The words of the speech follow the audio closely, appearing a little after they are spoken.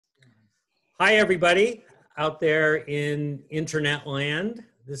Hi, everybody out there in internet land.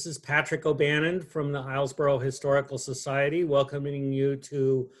 This is Patrick O'Bannon from the Islesboro Historical Society, welcoming you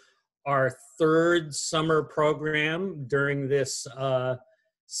to our third summer program during this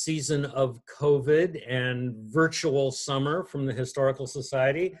season of COVID and virtual summer from the Historical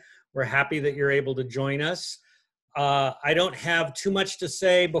Society. We're happy that you're able to join us. I don't have too much to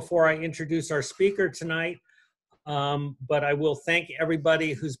say before I introduce our speaker tonight. But I will thank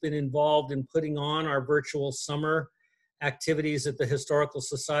everybody who's been involved in putting on our virtual summer activities at the Historical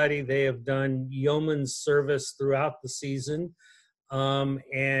Society. They have done yeoman's service throughout the season. And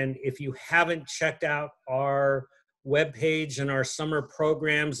if you haven't checked out our webpage and our summer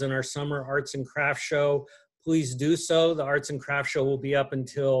programs and our summer arts and crafts show, please do so. The arts and crafts show will be up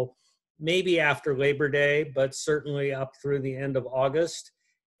until maybe after Labor Day, but certainly up through the end of August.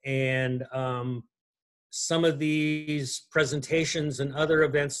 And some of these presentations and other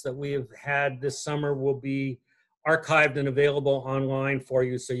events that we have had this summer will be archived and available online for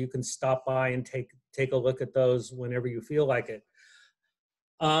you, so you can stop by and take a look at those whenever you feel like it.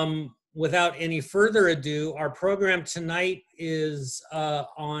 Without any further ado, our program tonight is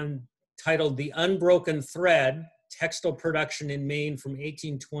titled The Unbroken Thread, Textile Production in Maine from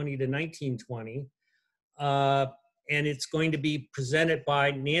 1820 to 1920. And it's going to be presented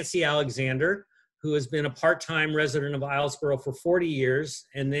by Nancy Alexander, who has been a part-time resident of Islesboro for 40 years,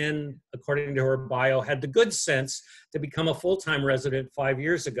 and then, according to her bio, had the good sense to become a full-time resident 5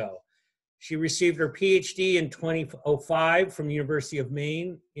 years ago. She received her PhD in 2005 from the University of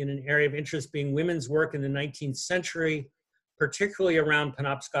Maine in an area of interest being women's work in the 19th century, particularly around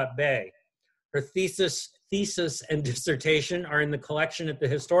Penobscot Bay. Her thesis and dissertation are in the collection at the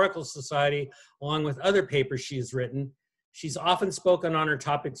Historical Society, along with other papers she has written. She's often spoken on her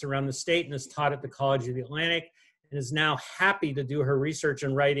topics around the state and has taught at the College of the Atlantic, and is now happy to do her research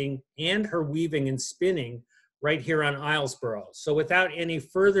and writing and her weaving and spinning right here on Islesboro. So without any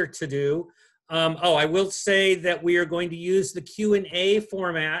further to do, I will say that we are going to use the Q&A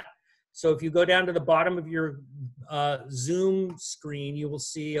format. So if you go down to the bottom of your Zoom screen, you will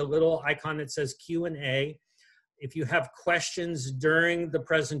see a little icon that says Q&A. If you have questions during the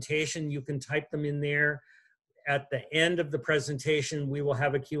presentation, you can type them in there. At the end of the presentation, we will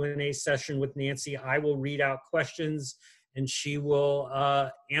have a Q&A session with Nancy. I will read out questions and she will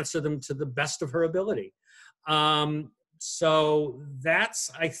answer them to the best of her ability. So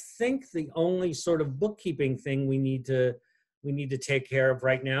that's, I think, the only sort of bookkeeping thing we need to take care of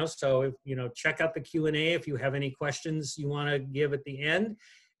right now. So if, check out the Q&A if you have any questions you want to give at the end.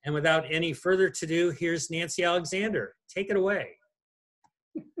 And without any further to do, here's Nancy Alexander. Take it away.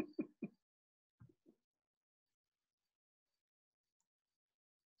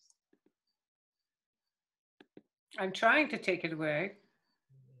 I'm trying to take it away.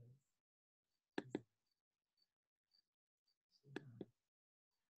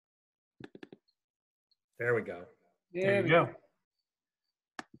 There we go. There we go.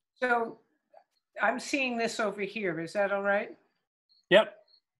 So I'm seeing this over here. Is that all right? Yep.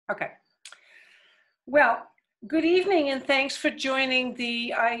 Okay. Well, good evening and thanks for joining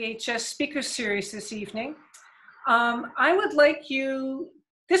the IHS Speaker Series this evening. I would like you,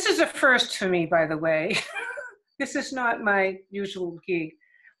 this is a first for me, by the way. This is not my usual gig.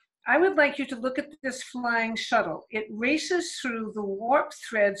 I would like you to look at this flying shuttle. It races through the warp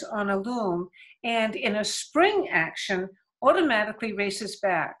threads on a loom and in a spring action, automatically races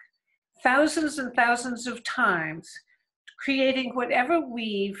back thousands and thousands of times, creating whatever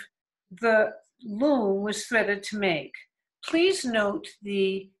weave the loom was threaded to make. Please note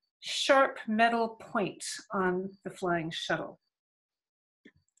the sharp metal points on the flying shuttle.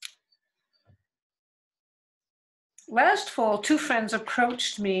 Last fall, two friends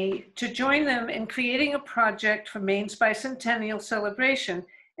approached me to join them in creating a project for Maine's bicentennial celebration,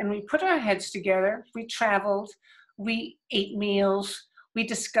 and we put our heads together, we traveled, we ate meals, we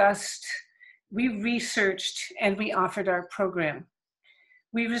discussed, we researched, and we offered our program.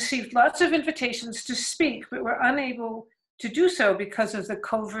 We received lots of invitations to speak, but were unable to do so because of the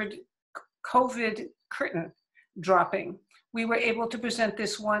COVID curtain dropping. We were able to present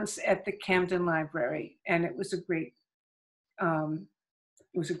this once at the Camden Library, and it was a great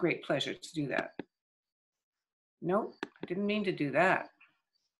pleasure to do that. Nope, I didn't mean to do that.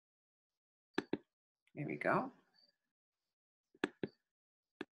 There we go.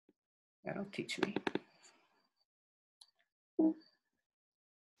 That'll teach me.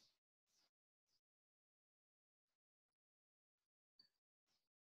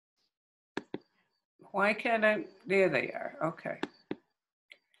 Why can't I? There they are. Okay.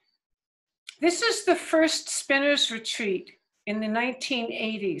 This is the first Spinners Retreat in the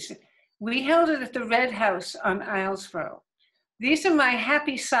 1980s. We held it at the Red House on Islesboro. These are my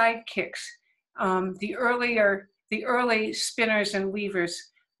happy sidekicks, the early spinners and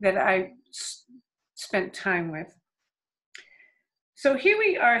weavers that I spent time with. So here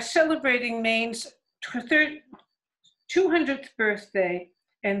we are celebrating Maine's 200th birthday,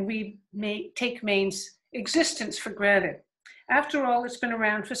 and we may take Maine's existence for granted. After all, it's been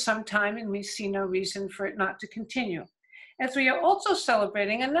around for some time and we see no reason for it not to continue. As we are also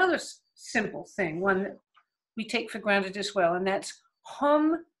celebrating another simple thing, one that we take for granted as well, and that's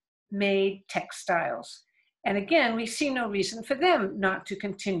homemade textiles. And again, we see no reason for them not to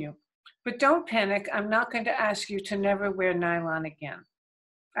continue. But don't panic, I'm not going to ask you to never wear nylon again.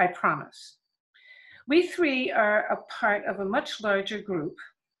 I promise. We three are a part of a much larger group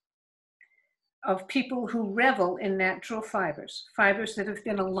of people who revel in natural fibers, fibers that have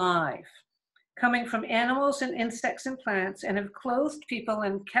been alive, coming from animals and insects and plants, and have clothed people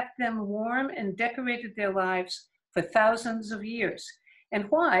and kept them warm and decorated their lives for thousands of years. And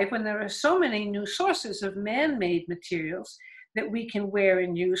why, when there are so many new sources of man-made materials that we can wear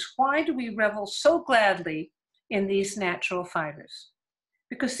and use, why do we revel so gladly in these natural fibers?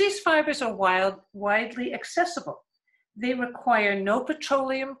 Because these fibers are widely accessible. They require no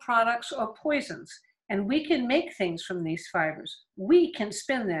petroleum products or poisons, and we can make things from these fibers. We can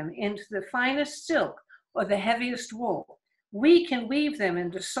spin them into the finest silk or the heaviest wool. We can weave them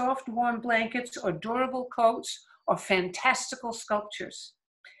into soft, warm blankets or durable coats or fantastical sculptures.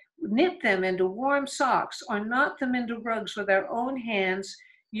 Knit them into warm socks or knot them into rugs with our own hands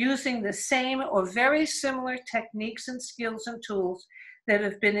using the same or very similar techniques and skills and tools that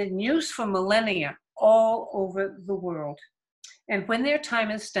have been in use for millennia all over the world. And when their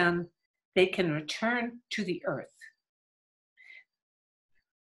time is done, they can return to the earth.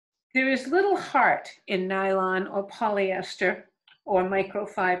 There is little heart in nylon or polyester or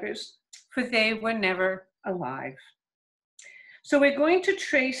microfibers, for they were never alive. So we're going to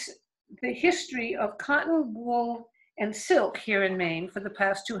trace the history of cotton, wool, and silk here in Maine for the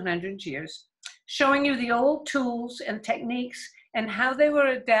past 200 years, showing you the old tools and techniques and how they were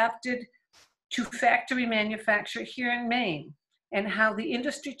adapted to factory manufacture here in Maine, and how the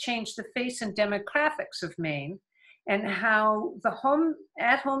industry changed the face and demographics of Maine, and how the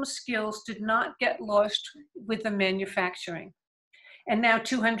at-home skills did not get lost with the manufacturing. And now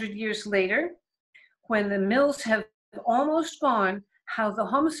 200 years later, when the mills have almost gone, how the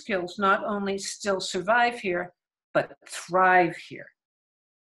home skills not only still survive here, but thrive here.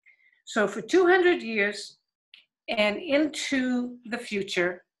 So for 200 years and into the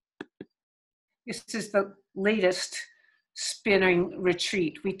future, this is the latest spinning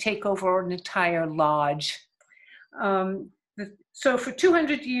retreat. We take over an entire lodge. So for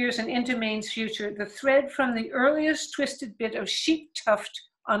 200 years and into Maine's future, the thread from the earliest twisted bit of sheep tuft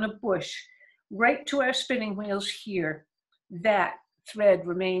on a bush right to our spinning wheels here, that thread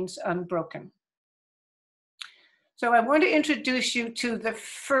remains unbroken. So I want to introduce you to the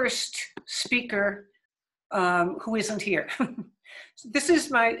first speaker who isn't here. This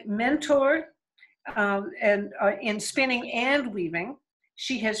is my mentor in spinning and weaving.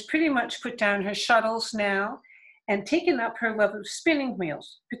 She has pretty much put down her shuttles now and taken up her love of spinning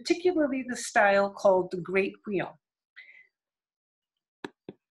wheels, particularly the style called the Great Wheel.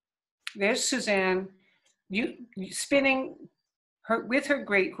 There's Suzanne, spinning with her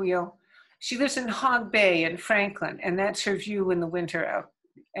Great Wheel. She lives in Hog Bay in Franklin, and that's her view in the winter out.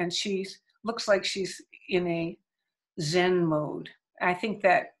 And she looks like she's in a Zen mode. I think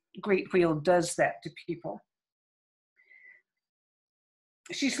that Great Wheel does that to people.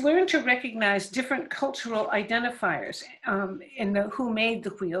 She's learned to recognize different cultural identifiers in who made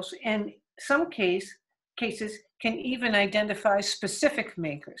the wheels, and some cases can even identify specific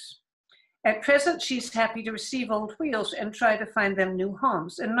makers. At present, she's happy to receive old wheels and try to find them new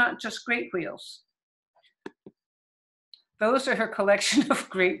homes, and not just great wheels. Those are her collection of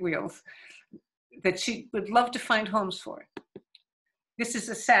great wheels that she would love to find homes for. This is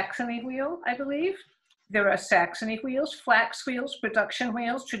a Saxony wheel, I believe. There are Saxony wheels, flax wheels, production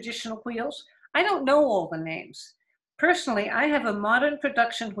wheels, traditional wheels. I don't know all the names. Personally, I have a modern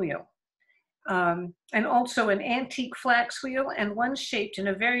production wheel and also an antique flax wheel, and one shaped in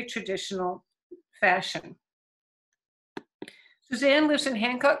a very traditional fashion. Suzanne lives in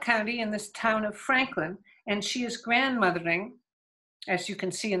Hancock County in this town of Franklin, and she is grandmothering, as you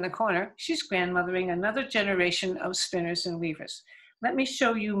can see in the corner, she's grandmothering another generation of spinners and weavers. Let me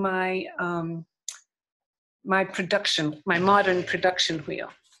show you my my modern production wheel.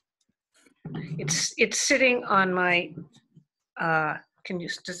 It's sitting on my,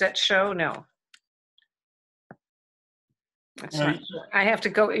 does that show? No. That's not, I have to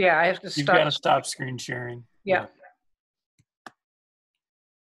go, yeah, I have to stop. You've got to stop screen sharing. Yeah.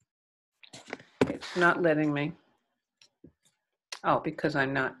 It's not letting me. Oh, because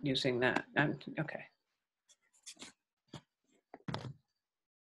I'm not using that. Okay.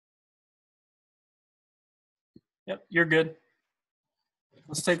 Yep, you're good.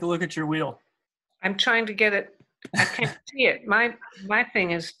 Let's take a look at your wheel. I'm trying to get it. I can't see it. My thing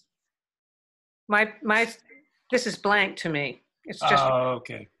is, this is blank to me. It's just. Oh,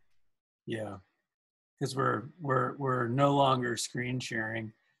 okay. Yeah, because we're no longer screen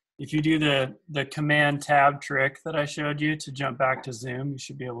sharing. If you do the Command Tab trick that I showed you to jump back to Zoom, you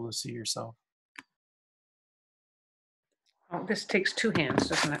should be able to see yourself. Oh, this takes two hands,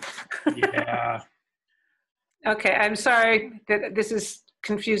 doesn't it? Yeah. Okay, I'm sorry that this is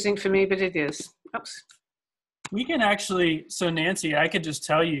confusing for me, but it is. Oops. We can actually, so Nancy, I could just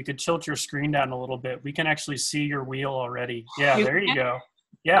tell you, you could tilt your screen down a little bit. We can actually see your wheel already. Yeah, there you go.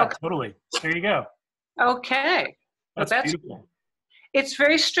 Yeah, okay. Totally. There you go. Okay. That's beautiful. It's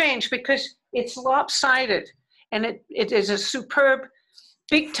very strange because it's lopsided and it is a superb,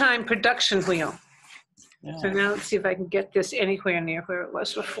 big time production wheel. Yeah. So now let's see if I can get this anywhere near where it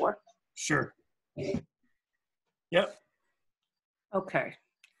was before. Sure. Yep. Okay.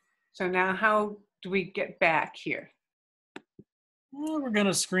 So now how do we get back here? Well, we're going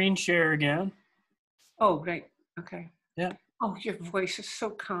to screen share again. Oh, great. Okay. Yeah. Oh, your voice is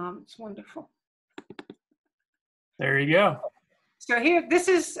so calm. It's wonderful. There you go. So here,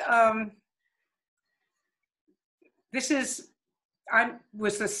 I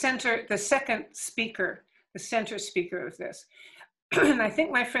was the second speaker, the center speaker of this. And I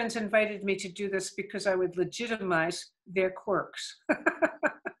think my friends invited me to do this because I would legitimize their quirks.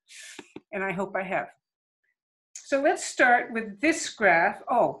 And I hope I have. So let's start with this graph.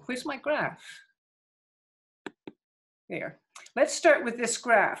 Oh, where's my graph? There. Let's start with this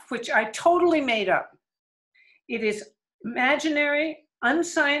graph, which I totally made up. It is imaginary,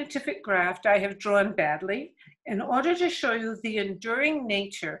 unscientific graph I have drawn badly in order to show you the enduring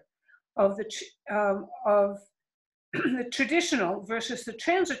nature of the traditional versus the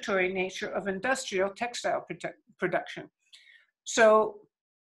transitory nature of industrial textile production. So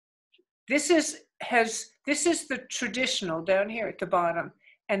this is the traditional down here at the bottom,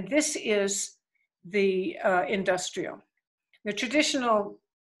 and this is the industrial. The traditional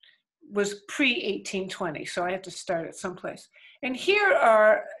was pre-1820, so I had to start at someplace. And here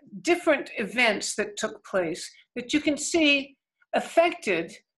are different events that took place that you can see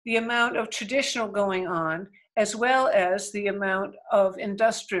affected the amount of traditional going on, as well as the amount of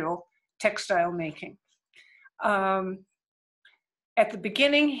industrial textile making. At the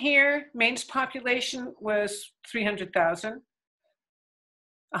beginning here, Maine's population was 300,000.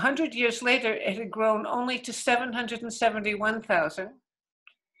 100 years later, it had grown only to 771,000.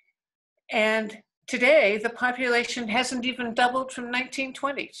 And today, the population hasn't even doubled from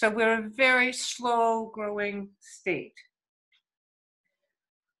 1920. So we're a very slow growing state.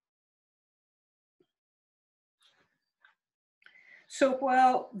 So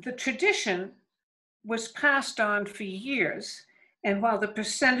while the tradition was passed on for years, and while the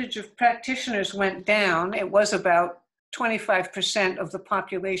percentage of practitioners went down, it was about 25% of the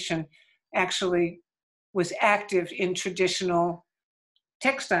population actually was active in traditional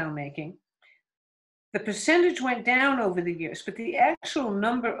textile making. The percentage went down over the years, but the actual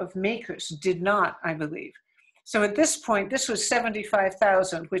number of makers did not, I believe. So at this point, this was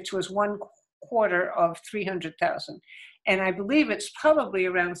 75,000, which was 1/4 of 300,000. And I believe it's probably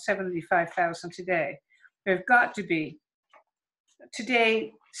around 75,000 today. There've got to be.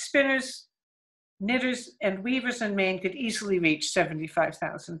 Today, spinners, knitters, and weavers in Maine could easily reach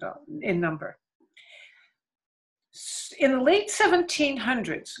 75,000 in number. In the late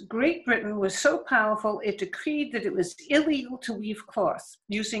 1700s, Great Britain was so powerful it decreed that it was illegal to weave cloth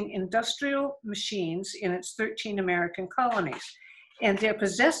using industrial machines in its 13 American colonies. And their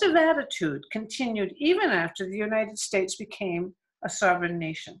possessive attitude continued even after the United States became a sovereign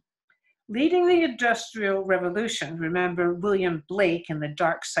nation. Leading the Industrial Revolution, remember William Blake and the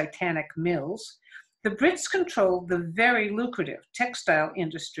dark satanic mills, the Brits controlled the very lucrative textile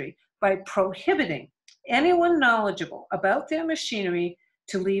industry by prohibiting anyone knowledgeable about their machinery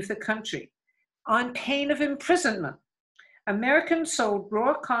to leave the country, on pain of imprisonment. Americans sold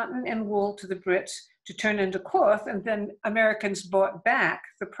raw cotton and wool to the Brits to turn into cloth, and then Americans bought back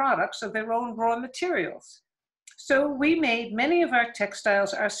the products of their own raw materials. So we made many of our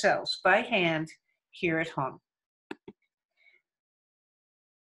textiles ourselves by hand here at home.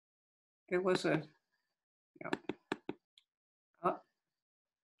 There was a, oh,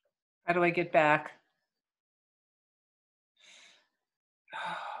 how do I get back?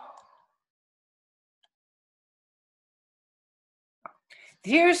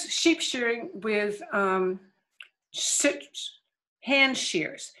 Here's sheep shearing with hand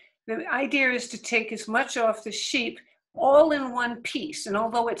shears. The idea is to take as much off the sheep all in one piece. And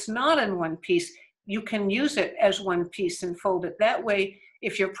although it's not in one piece, you can use it as one piece and fold it. That way,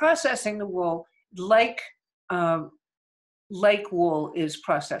 if you're processing the wool, like wool is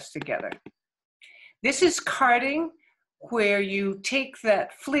processed together. This is carding, where you take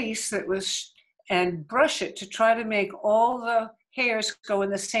that fleece that was and brush it to try to make all the hairs go in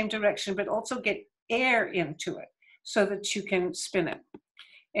the same direction, but also get air into it so that you can spin it.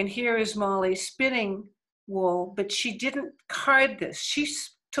 And here is Molly spinning wool, but she didn't card this. She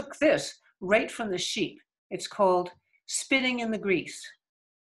took this right from the sheep. It's called spinning in the grease.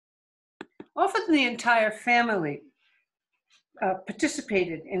 Often the entire family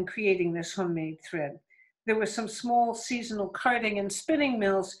participated in creating this homemade thread. There were some small seasonal carding and spinning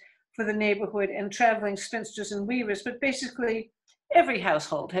mills for the neighborhood and traveling spinsters and weavers, but basically every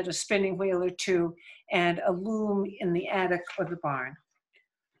household had a spinning wheel or two and a loom in the attic or the barn.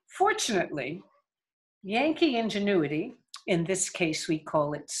 Fortunately, Yankee ingenuity, in this case we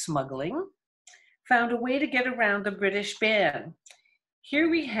call it smuggling, found a way to get around the British ban.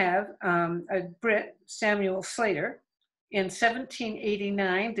 Here we have a Brit, Samuel Slater, in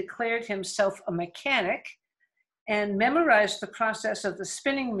 1789 declared himself a mechanic and memorized the process of the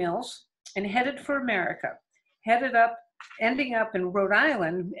spinning mills and headed for America, ending up in Rhode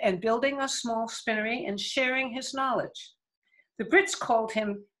Island and building a small spinnery and sharing his knowledge. The Brits called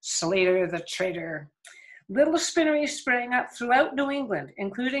him Slater the Traitor. Little spinneries sprang up throughout New England,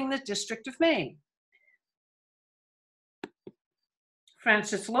 including the District of Maine.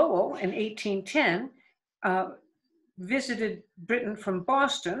 Francis Lowell in 1810 visited Britain from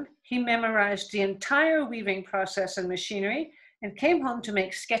Boston. He memorized the entire weaving process and machinery and came home to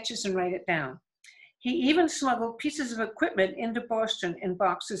make sketches and write it down. He even smuggled pieces of equipment into Boston in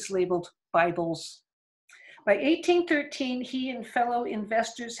boxes labeled Bibles. By 1813, he and fellow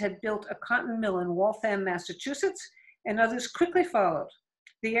investors had built a cotton mill in Waltham, Massachusetts, and others quickly followed.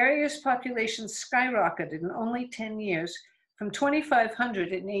 The area's population skyrocketed in only 10 years, from 2,500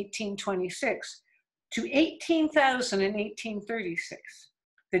 in 1826 to 18,000 in 1836.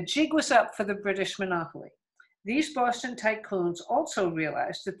 The jig was up for the British monopoly. These Boston tycoons also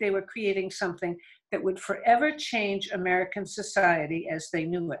realized that they were creating something that would forever change American society as they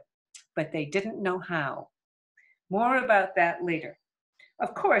knew it, but they didn't know how. More about that later.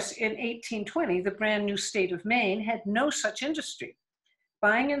 Of course, in 1820, the brand new state of Maine had no such industry.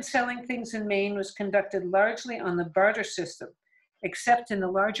 Buying and selling things in Maine was conducted largely on the barter system, except in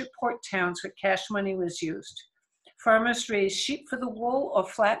the larger port towns where cash money was used. Farmers raised sheep for the wool or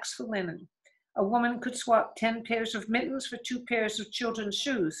flax for linen. A woman could swap 10 pairs of mittens for 2 pairs of children's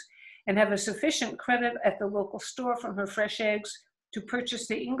shoes and have a sufficient credit at the local store from her fresh eggs to purchase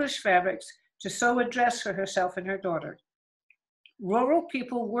the English fabrics to sew a dress for herself and her daughter. Rural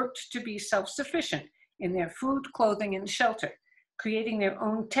people worked to be self-sufficient in their food, clothing, and shelter. Creating their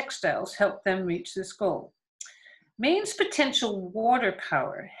own textiles helped them reach this goal. Maine's potential water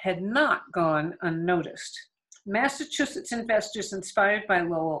power had not gone unnoticed. Massachusetts investors inspired by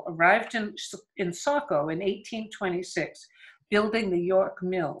Lowell arrived in Saco in 1826, building the York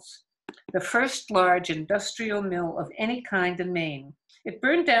Mills, the first large industrial mill of any kind in Maine. It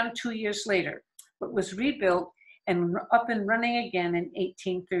burned down 2 years later, but was rebuilt and up and running again in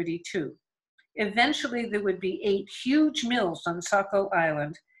 1832. Eventually, there would be 8 huge mills on Saco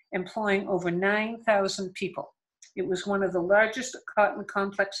Island, employing over 9,000 people. It was one of the largest cotton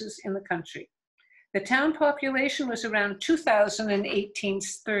complexes in the country. The town population was around 2,000 in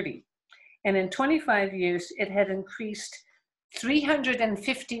 1830, and in 25 years, it had increased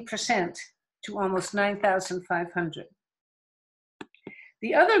 350% to almost 9,500.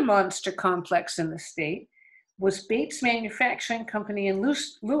 The other monster complex in the state was Bates Manufacturing Company in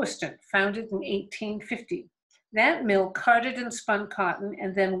Lewiston, founded in 1850. That mill carded and spun cotton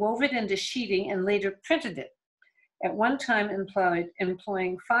and then wove it into sheeting and later printed it, at one time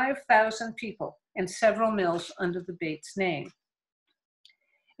employing 5,000 people and several mills under the Bates name.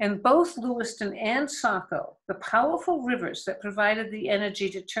 In both Lewiston and Saco, the powerful rivers that provided the energy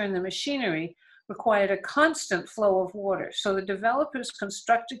to turn the machinery required a constant flow of water, so the developers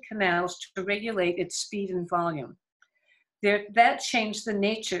constructed canals to regulate its speed and volume. That changed the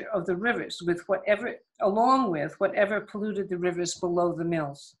nature of the rivers along with whatever polluted the rivers below the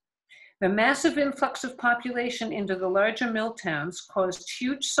mills. The massive influx of population into the larger mill towns caused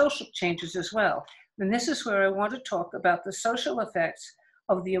huge social changes as well. And this is where I want to talk about the social effects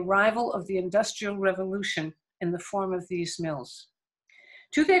of the arrival of the Industrial Revolution in the form of these mills.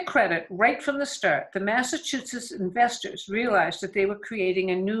 To their credit, right from the start, the Massachusetts investors realized that they were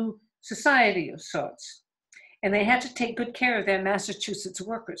creating a new society of sorts, and they had to take good care of their Massachusetts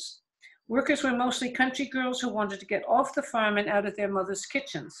workers. Workers were mostly country girls who wanted to get off the farm and out of their mothers'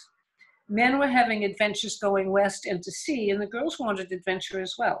 kitchens. Men were having adventures going west and to sea, and the girls wanted adventure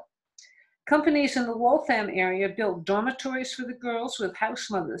as well. Companies in the Waltham area built dormitories for the girls with house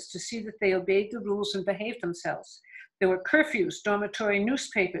mothers to see that they obeyed the rules and behaved themselves. There were curfews, dormitory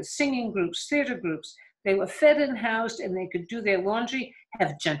newspapers, singing groups, theater groups. They were fed and housed, and they could do their laundry,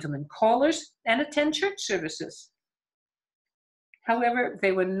 have gentlemen callers, and attend church services. However,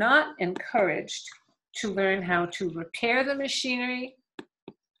 they were not encouraged to learn how to repair the machinery,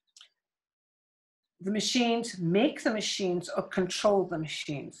 the machines, make the machines, or control the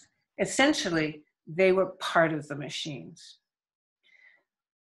machines. Essentially, they were part of the machines.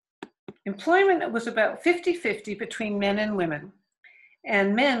 Employment was about 50-50 between men and women,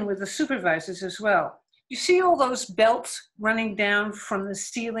 and men were the supervisors as well. You see all those belts running down from the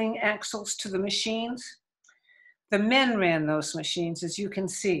ceiling axles to the machines? The men ran those machines, as you can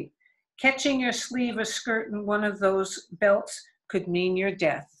see. Catching your sleeve or skirt in one of those belts could mean your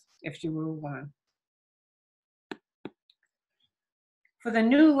death if you were a woman. For the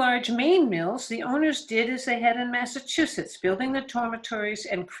new large Maine mills, the owners did as they had in Massachusetts, building the dormitories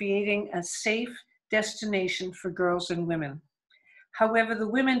and creating a safe destination for girls and women. However, the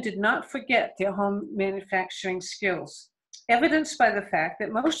women did not forget their home manufacturing skills, evidenced by the fact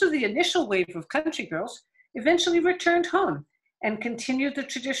that most of the initial wave of country girls eventually returned home and continued the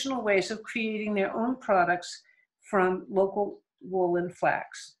traditional ways of creating their own products from local wool and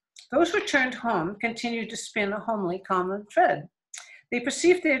flax. Those returned home continued to spin a homely common thread. They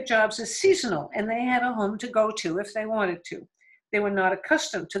perceived their jobs as seasonal, and they had a home to go to if they wanted to. They were not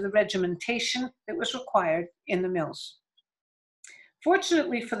accustomed to the regimentation that was required in the mills.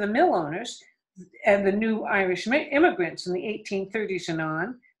 Fortunately for the mill owners and the new Irish immigrants in the 1830s and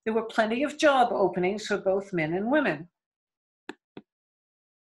on, there were plenty of job openings for both men and women.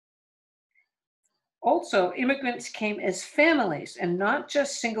 Also, immigrants came as families and not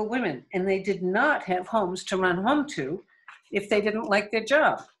just single women, and they did not have homes to run home to if they didn't like their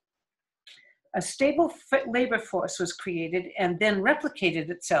job. A stable labor force was created and then replicated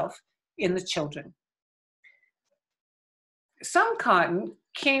itself in the children. Some cotton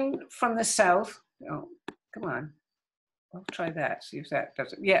came from the South. Oh, come on. I'll try that, see if that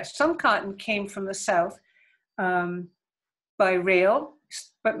does it. Yes, some cotton came from the South by rail,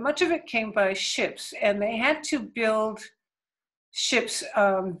 but much of it came by ships, and they had to build ships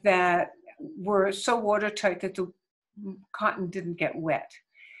that were so watertight that the cotton didn't get wet.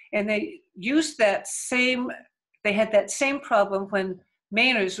 And they used that same, they had that same problem when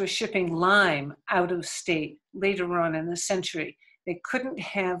Mainers were shipping lime out of state later on in the century. They couldn't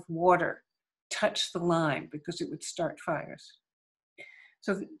have water touch the lime because it would start fires.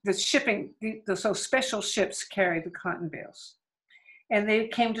 So the shipping, so special ships carried the cotton bales. And they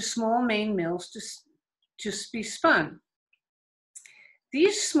came to small Maine mills to be spun.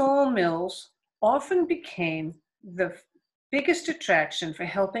 These small mills often became the biggest attraction for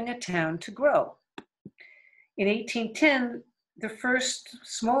helping a town to grow. In 1810, the first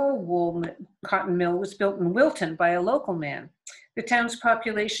small wool cotton mill was built in Wilton by a local man. The town's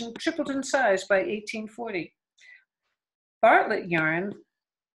population tripled in size by 1840. Bartlett yarn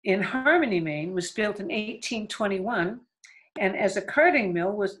in Harmony, Maine was built in 1821 and as a carding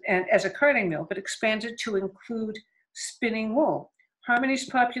mill, but expanded to include spinning wool. Harmony's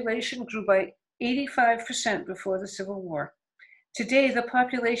population grew by 85% before the Civil War. Today, the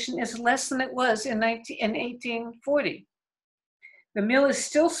population is less than it was in 1840. The mill is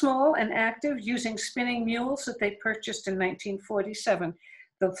still small and active, using spinning mules that they purchased in 1947,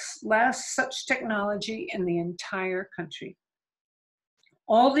 the last such technology in the entire country.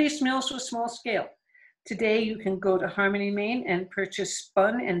 All these mills were small scale. Today, you can go to Harmony, Maine and purchase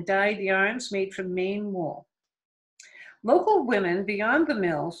spun and dyed yarns made from Maine wool. Local women beyond the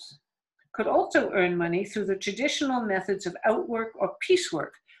mills could also earn money through the traditional methods of outwork or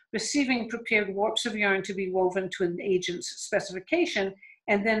piecework, receiving prepared warps of yarn to be woven to an agent's specification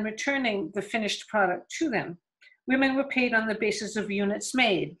and then returning the finished product to them. Women were paid on the basis of units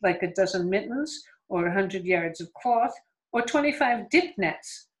made, like a dozen mittens or 100 yards of cloth or 25 dip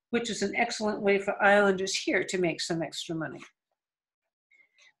nets, which is an excellent way for islanders here to make some extra money.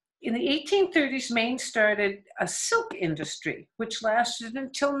 In the 1830s, Maine started a silk industry, which lasted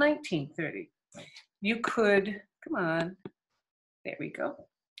until 1930. You could, come on, there we go.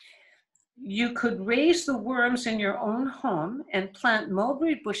 You could raise the worms in your own home and plant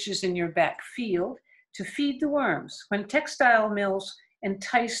mulberry bushes in your back field to feed the worms. When textile mills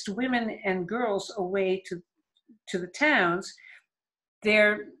enticed women and girls away to the towns,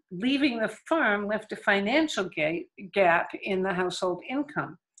 their leaving the farm left a financial gap in the household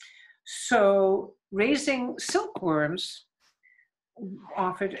income. So raising silkworms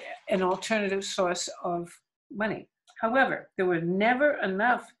offered an alternative source of money. However, there were never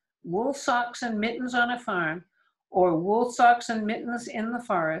enough wool socks and mittens on a farm, or wool socks and mittens in the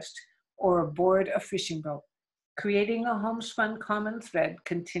forest, or aboard a fishing boat. Creating a homespun common thread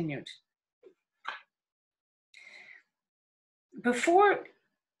continued. Before,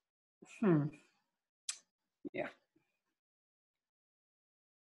 yeah.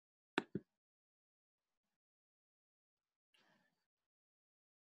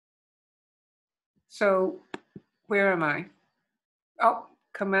 So where am I? Oh,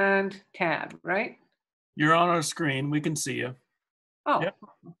 Command Tab, right? You're on our screen. We can see you. Oh, Yep.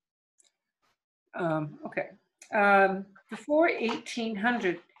 Okay. Before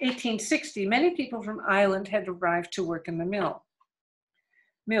 1860, many people from Ireland had arrived to work in the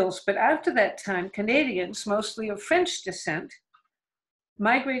mills. But after that time, Canadians, mostly of French descent,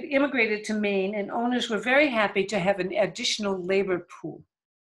 immigrated to Maine, and owners were very happy to have an additional labor pool.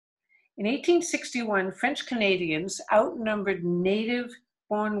 In 1861, French Canadians outnumbered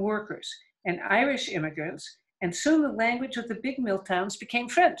native-born workers and Irish immigrants, and soon the language of the big mill towns became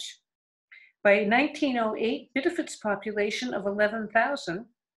French. By 1908, Biddeford's population of 11,000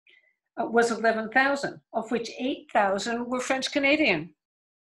 was 11,000, of which 8,000 were French Canadian.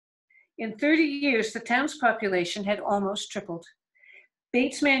 In 30 years, the town's population had almost tripled.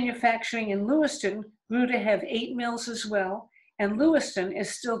 Bates Manufacturing in Lewiston grew to have 8 mills as well, and Lewiston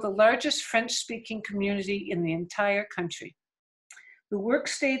is still the largest French-speaking community in the entire country. The work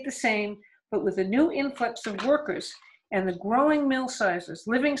stayed the same, but with a new influx of workers and the growing mill sizes,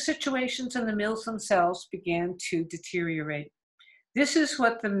 living situations in the mills themselves began to deteriorate. This is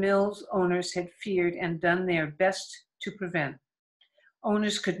what the mill's owners had feared and done their best to prevent.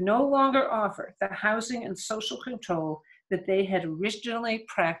 Owners could no longer offer the housing and social control that they had originally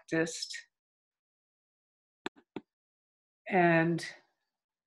practiced. And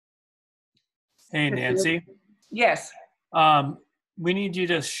hey, Nancy. Yes. We need you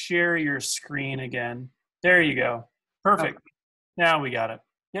to share your screen again. There you go. Perfect. Okay. Now we got it.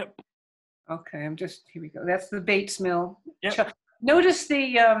 Yep. Okay, here we go. That's the Bates Mill. Yep. Notice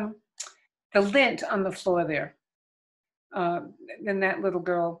the lint on the floor there. And that little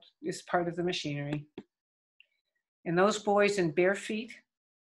girl is part of the machinery. And those boys in bare feet,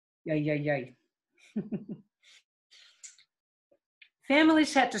 yay.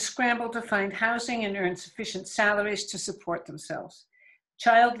 Families had to scramble to find housing and earn sufficient salaries to support themselves.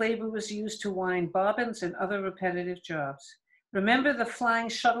 Child labor was used to wind bobbins and other repetitive jobs. Remember the flying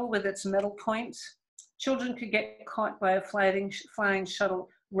shuttle with its metal points? Children could get caught by a flying shuttle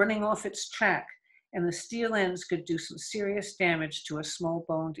running off its track, and the steel ends could do some serious damage to a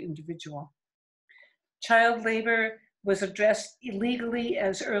small-boned individual. Child labor was addressed illegally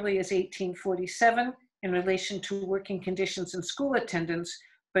as early as 1847 in relation to working conditions and school attendance,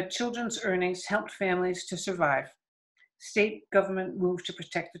 but children's earnings helped families to survive. State government moved to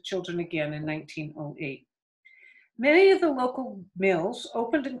protect the children again in 1908. Many of the local mills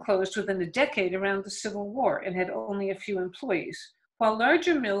opened and closed within a decade around the Civil War and had only a few employees, while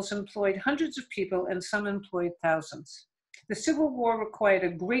larger mills employed hundreds of people and some employed thousands. The Civil War required a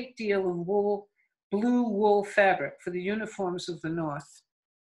great deal of blue wool fabric for the uniforms of the North.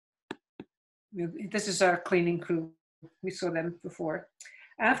 This is our cleaning crew. We saw them before.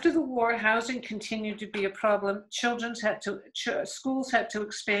 After the war, housing continued to be a problem. Schools had to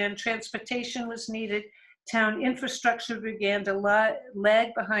expand, transportation was needed, town infrastructure began to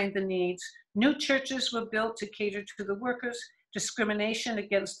lag behind the needs. New churches were built to cater to the workers. Discrimination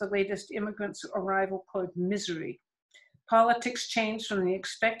against the latest immigrants' arrival caused misery. Politics changed from the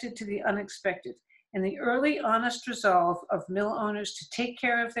expected to the unexpected, and the early honest resolve of mill owners to take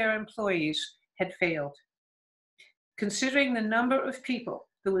care of their employees had failed. Considering the number of people,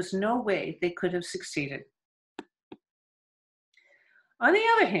 there was no way they could have succeeded. On the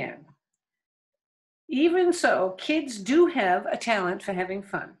other hand, even so, kids do have a talent for having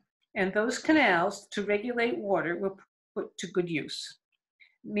fun, and those canals to regulate water were put to good use.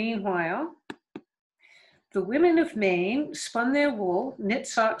 Meanwhile, the women of Maine spun their wool, knit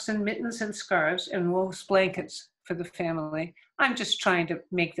socks and mittens and scarves, and wove blankets for the family. I'm just trying to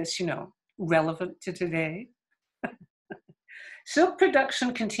make this, relevant to today. Silk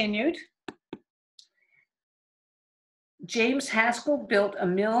production continued. James Haskell built a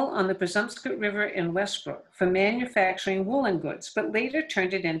mill on the Presumpscot River in Westbrook for manufacturing woolen goods, but later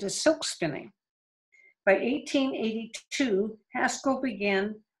turned it into silk spinning. By 1882, Haskell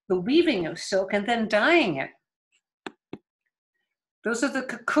began the weaving of silk and then dyeing it. Those are the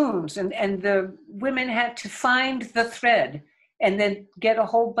cocoons, and the women had to find the thread and then get a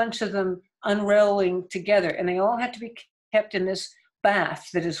whole bunch of them unraveling together. And they all had to be kept in this bath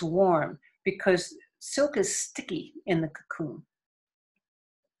that is warm because silk is sticky in the cocoon.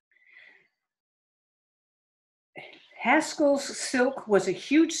 Haskell's silk was a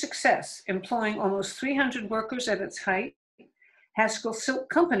huge success, employing almost 300 workers at its height. Haskell Silk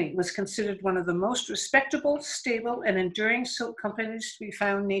Company was considered one of the most respectable, stable, and enduring silk companies to be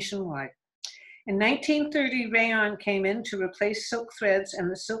found nationwide. In 1930, rayon came in to replace silk threads,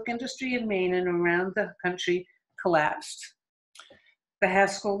 and the silk industry in Maine and around the country collapsed. The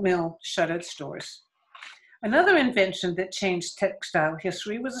Haskell mill shut its doors. Another invention that changed textile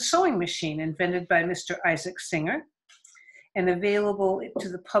history was a sewing machine invented by Mr. Isaac Singer and available to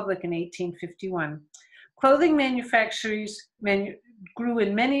the public in 1851. Clothing manufacturers grew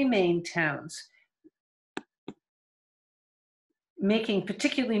in many Maine towns, making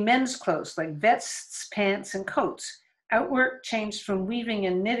particularly men's clothes like vests, pants, and coats. Outwork changed from weaving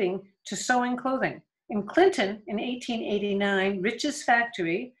and knitting to sewing clothing. In Clinton, in 1889, Rich's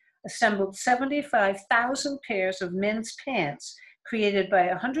factory assembled 75,000 pairs of men's pants created by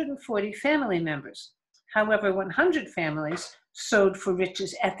 140 family members. However, 100 families sewed for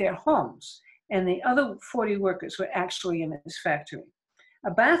Rich's at their homes, and the other 40 workers were actually in his factory.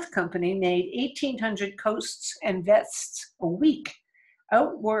 A Bath company made 1,800 coats and vests a week.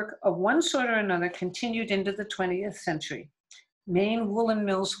 Outwork of one sort or another continued into the 20th century. Maine woolen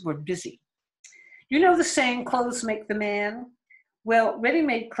mills were busy. You know the saying, clothes make the man? Well,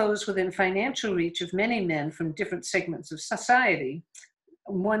 ready-made clothes within financial reach of many men from different segments of society,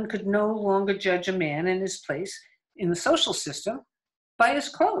 one could no longer judge a man in his place in the social system by his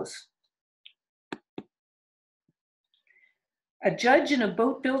clothes. A judge and a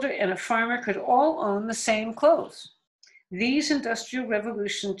boat builder and a farmer could all own the same clothes. These Industrial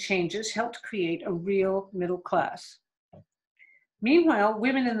Revolution changes helped create a real middle class. Meanwhile,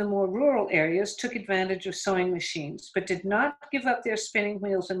 women in the more rural areas took advantage of sewing machines, but did not give up their spinning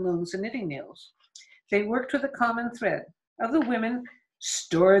wheels and looms and knitting needles. They worked with a common thread. Other women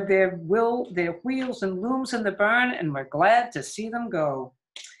stored their wheels and looms in the barn and were glad to see them go.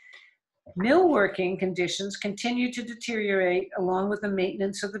 Mill working conditions continued to deteriorate along with the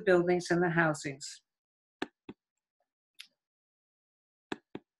maintenance of the buildings and the housings.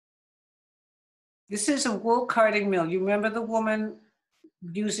 This is a wool carding mill. You remember the woman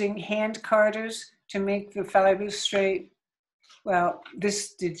using hand carders to make the fibers straight? Well,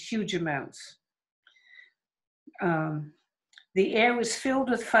 this did huge amounts. The air was filled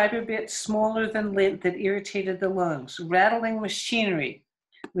with fiber bits smaller than lint that irritated the lungs. Rattling machinery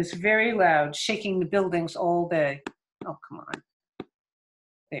was very loud, shaking the buildings all day. Oh, come on.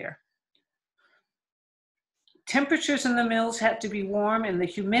 There. Temperatures in the mills had to be warm and the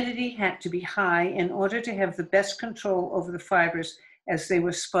humidity had to be high in order to have the best control over the fibers as they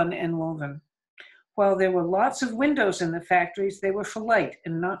were spun and woven. While there were lots of windows in the factories, they were for light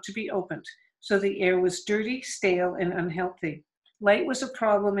and not to be opened, so the air was dirty, stale, and unhealthy. Light was a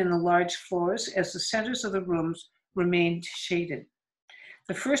problem in the large floors as the centers of the rooms remained shaded.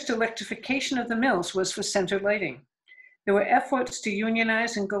 The first electrification of the mills was for center lighting. There were efforts to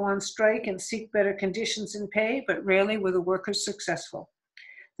unionize and go on strike and seek better conditions and pay, but rarely were the workers successful.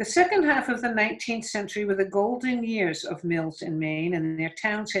 The second half of the 19th century were the golden years of mills in Maine, and their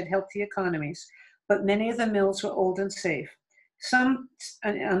towns had healthy economies, but many of the mills were old and safe, some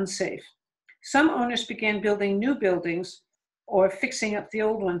unsafe. Some owners began building new buildings or fixing up the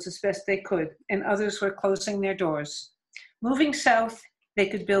old ones as best they could, and others were closing their doors. Moving south, they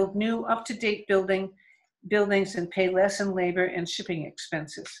could build new, up-to-date buildings and pay less in labor and shipping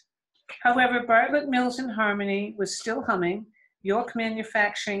expenses. However, Bartlett Mills in Harmony was still humming. York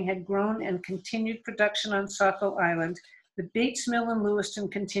Manufacturing had grown and continued production on Saco Island. The Bates Mill in Lewiston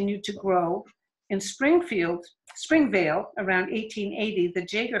continued to grow. In Springvale, around 1880, the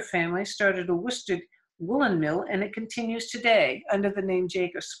Jaeger family started a worsted woolen mill, and it continues today under the name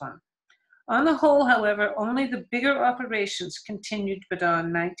Jaeger Spun. On the whole, however, only the bigger operations continued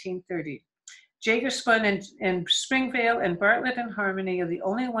beyond 1930. Jaeger Spun and Springvale and Bartlett and Harmony are the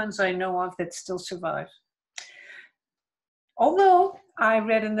only ones I know of that still survive. Although I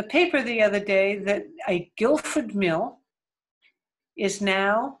read in the paper the other day that a Guilford mill is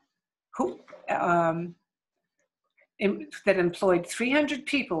now, that employed 300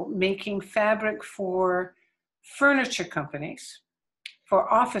 people making fabric for furniture companies,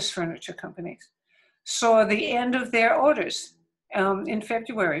 for office furniture companies, saw the end of their orders in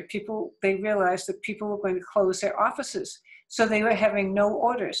February. They realized that people were going to close their offices. So they were having no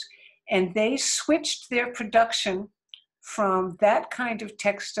orders. And they switched their production from that kind of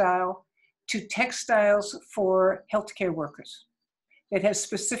textile to textiles for healthcare workers. It has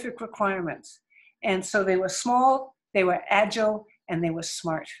specific requirements. And so they were small, they were agile, and they were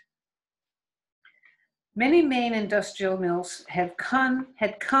smart. Many Maine industrial mills had come,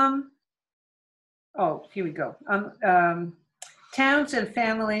 oh, here we go. Towns and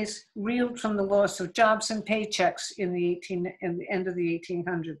families reeled from the loss of jobs and paychecks in the end of the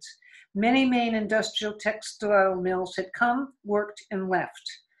 1800s. Many Maine industrial textile mills had come, worked, and left,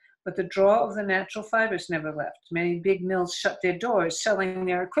 but the draw of the natural fibers never left. Many big mills shut their doors, selling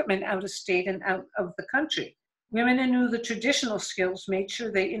their equipment out of state and out of the country. Women who knew the traditional skills made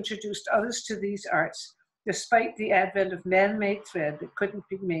sure they introduced others to these arts, despite the advent of man-made thread that couldn't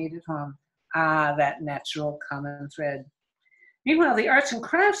be made at home. Ah, that natural common thread. Meanwhile, the arts and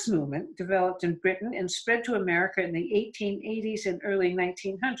crafts movement developed in Britain and spread to America in the 1880s and early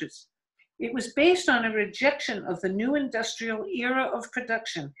 1900s. It was based on a rejection of the new industrial era of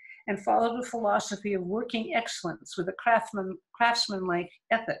production and followed a philosophy of working excellence with a craftsman-like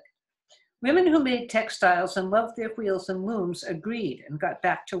ethic. Women who made textiles and loved their wheels and looms agreed and got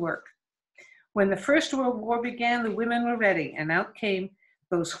back to work. When the First World War began, the women were ready, and out came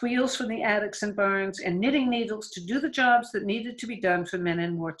those wheels from the attics and barns and knitting needles to do the jobs that needed to be done for men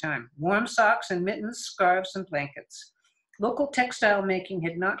in wartime. Warm socks and mittens, scarves and blankets. Local textile making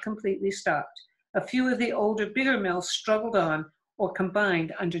had not completely stopped. A few of the older, bigger mills struggled on or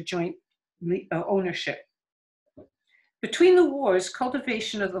combined under joint ownership. Between the wars,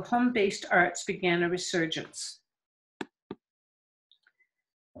 cultivation of the home-based arts began a resurgence.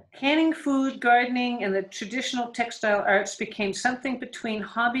 Canning food, gardening, and the traditional textile arts became something between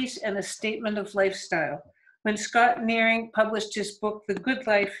hobbies and a statement of lifestyle. When Scott Nearing published his book, The Good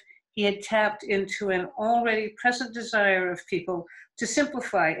Life, he had tapped into an already present desire of people to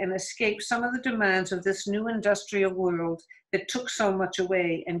simplify and escape some of the demands of this new industrial world that took so much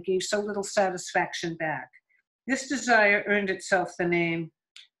away and gave so little satisfaction back. This desire earned itself the name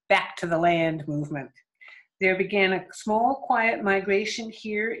Back to the Land movement. There began a small, quiet migration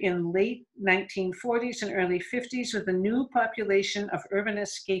here in late 1940s and early 50s with a new population of urban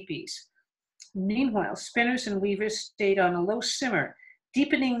escapees. Meanwhile, spinners and weavers stayed on a low simmer,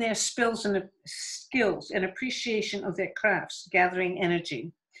 deepening their skills and appreciation of their crafts, gathering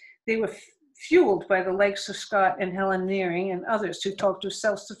energy. They were fueled by the likes of Scott and Helen Nearing and others who talked of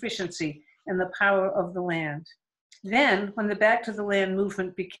self-sufficiency and the power of the land. Then, when the Back to the Land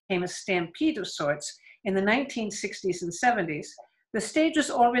movement became a stampede of sorts, in the 1960s and 70s, the stage was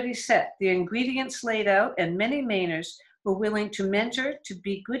already set, the ingredients laid out, and many Mainers were willing to mentor, to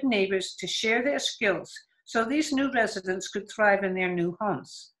be good neighbors, to share their skills, so these new residents could thrive in their new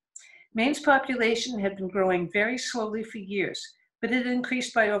homes. Maine's population had been growing very slowly for years, but it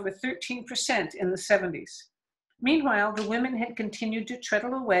increased by over 13% in the 70s. Meanwhile, the women had continued to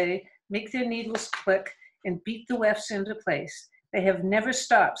treadle away, make their needles click, and beat the wefts into place. They have never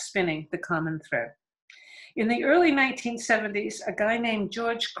stopped spinning the common thread. In the early 1970s, a guy named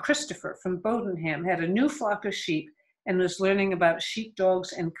George Christopher from Bodenham had a new flock of sheep and was learning about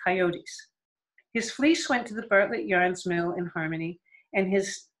sheepdogs and coyotes. His fleece went to the Bartlett Yarns Mill in Harmony, and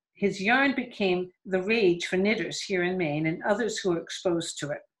his yarn became the rage for knitters here in Maine and others who were exposed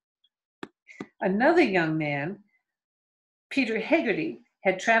to it. Another young man, Peter Hegarty,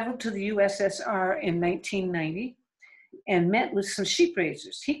 had traveled to the USSR in 1990 and met with some sheep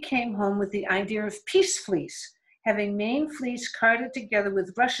raisers. He came home with the idea of peace fleece, having Maine fleece carded together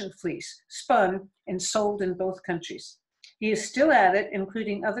with Russian fleece, spun and sold in both countries. He is still at it,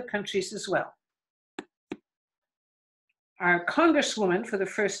 including other countries as well. Our congresswoman for the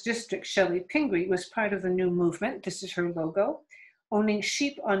 1st District, Shelley Pingree, was part of the new movement. This is her logo, owning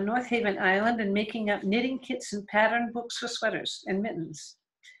sheep on North Haven Island and making up knitting kits and pattern books for sweaters and mittens.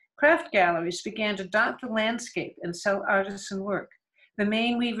 Craft galleries began to dot the landscape and sell artisan work. The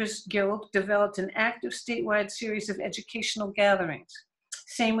Maine Weavers Guild developed an active statewide series of educational gatherings.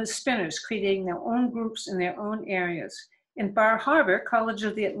 Same with spinners, creating their own groups in their own areas. In Bar Harbor, College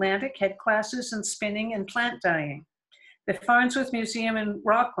of the Atlantic had classes in spinning and plant dyeing. The Farnsworth Museum in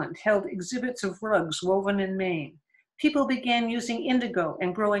Rockland held exhibits of rugs woven in Maine. People began using indigo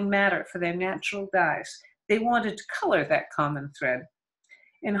and growing madder for their natural dyes. They wanted to color that common thread.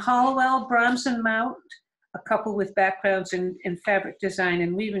 In Hollowell, Brahms and Mount, a couple with backgrounds in fabric design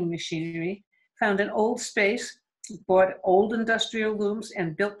and weaving machinery, found an old space, bought old industrial looms,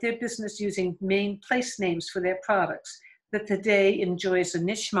 and built their business using Maine place names for their products that today enjoys a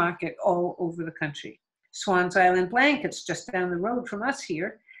niche market all over the country. Swan's Island blankets, just down the road from us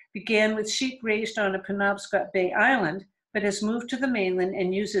here, began with sheep raised on a Penobscot Bay island, but has moved to the mainland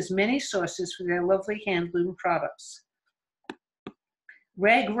and uses many sources for their lovely hand-loom products.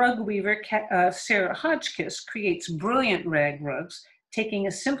 Rag rug weaver Sarah Hodgkiss creates brilliant rag rugs, taking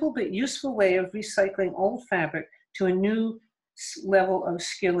a simple but useful way of recycling old fabric to a new level of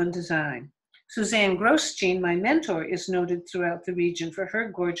skill and design. Suzanne Grosjean, my mentor, is noted throughout the region for her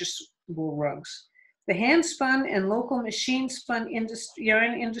gorgeous wool rugs. The hand-spun and local machine-spun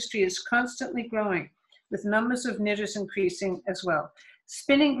yarn industry is constantly growing, with numbers of knitters increasing as well.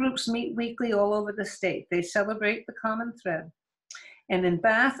 Spinning groups meet weekly all over the state. They celebrate the common thread. And in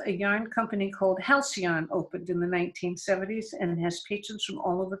Bath, a yarn company called Halcyon opened in the 1970s and has patrons from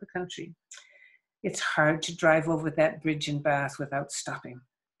all over the country. It's hard to drive over that bridge in Bath without stopping.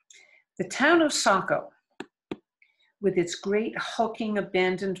 The town of Saco, with its great hulking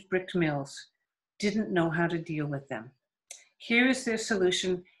abandoned brick mills, didn't know how to deal with them. Here is their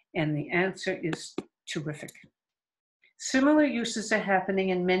solution, and the answer is terrific. Similar uses are happening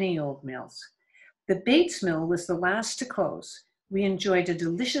in many old mills. The Bates Mill was the last to close. We enjoyed a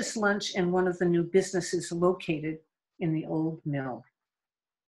delicious lunch in one of the new businesses located in the old mill.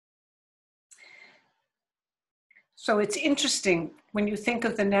 So it's interesting when you think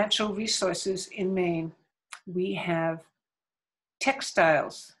of the natural resources in Maine. We have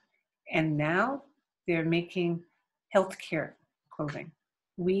textiles, and now they're making healthcare clothing.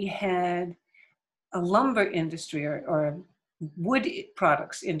 We had a lumber industry or wood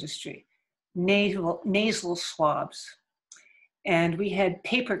products industry, nasal swabs, and we had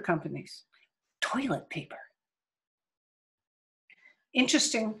paper companies, toilet paper.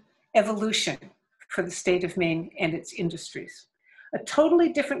 Interesting evolution for the state of Maine and its industries. A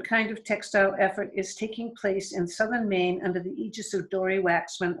totally different kind of textile effort is taking place in southern Maine under the aegis of Dory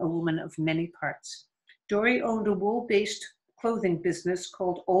Waxman, a woman of many parts. Dory owned a wool-based clothing business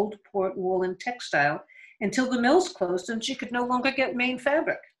called Old Port Wool and Textile until the mills closed and she could no longer get Maine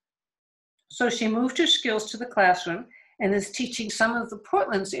fabric. So she moved her skills to the classroom and is teaching some of the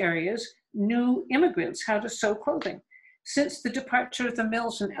Portland's area's new immigrants how to sew clothing. Since the departure of the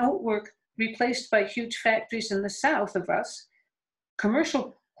mills and outwork replaced by huge factories in the south of us,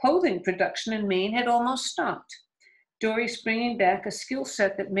 commercial clothing production in Maine had almost stopped. Dory's bringing back a skill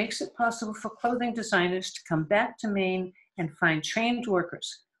set that makes it possible for clothing designers to come back to Maine and find trained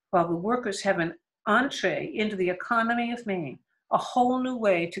workers, while the workers have an entree into the economy of Maine, a whole new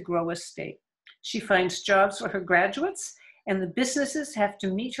way to grow a state. She finds jobs for her graduates, and the businesses have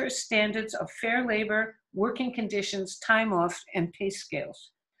to meet her standards of fair labor, working conditions, time off, and pay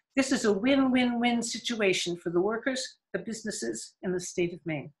scales. This is a win-win-win situation for the workers, the businesses, and the state of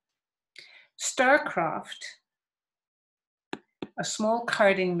Maine. Starcroft, a small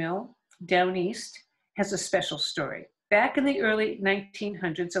carding mill down east, has a special story. Back in the early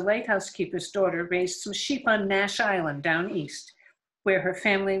 1900s, a lighthouse keeper's daughter raised some sheep on Nash Island down east, where her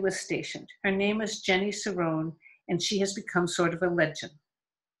family was stationed. Her name is Jenny Cerrone, and she has become sort of a legend.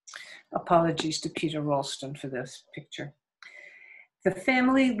 Apologies to Peter Ralston for this picture. The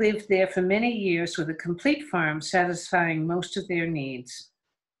family lived there for many years with a complete farm satisfying most of their needs.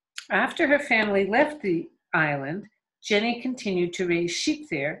 After her family left the island, Jenny continued to raise sheep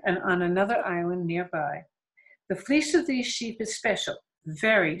there and on another island nearby. The fleece of these sheep is special,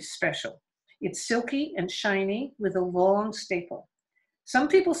 very special. It's silky and shiny with a long staple. Some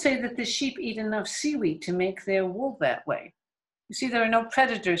people say that the sheep eat enough seaweed to make their wool that way. You see, there are no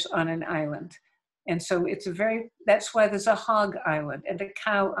predators on an island. And so that's why there's a hog island and a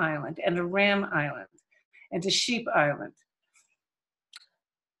cow island and a ram island and a sheep island.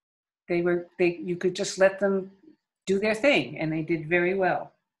 You could just let them do their thing, and they did very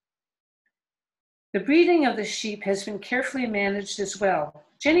well. The breeding of the sheep has been carefully managed as well.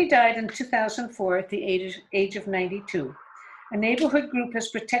 Jenny died in 2004 at the age of 92. A neighborhood group has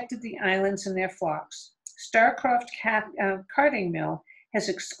protected the islands and their flocks. Starcroft Carding Mill has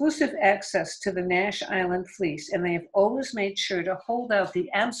exclusive access to the Nash Island fleece, and they have always made sure to hold out the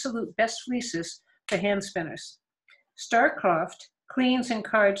absolute best fleeces for hand spinners. Starcroft cleans and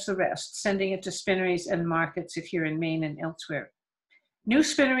cards the rest, sending it to spinneries and markets here in Maine and elsewhere. New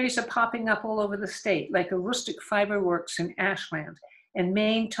spinneries are popping up all over the state, like a rustic fiber works in Ashland, and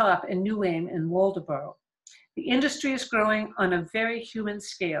Maine Top and New Aim in Waldoboro. The industry is growing on a very human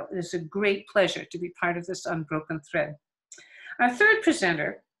scale. It is a great pleasure to be part of this unbroken thread. Our third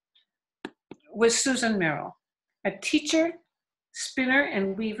presenter was Susan Merrill, a teacher, spinner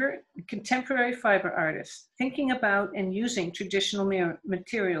and weaver, contemporary fiber artist, thinking about and using traditional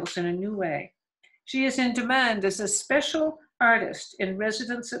materials in a new way. She is in demand as a special artist in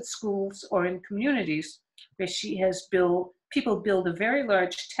residence at schools or in communities where she has people build a very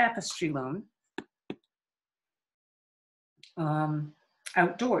large tapestry loom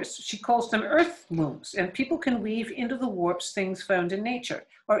outdoors. She calls them earth looms, and people can weave into the warps things found in nature,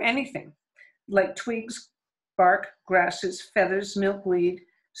 or anything, like twigs, bark, grasses, feathers, milkweed,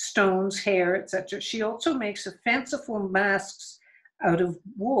 stones, hair, etc. She also makes fanciful masks out of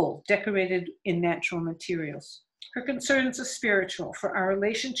wool decorated in natural materials. Her concerns are spiritual, for our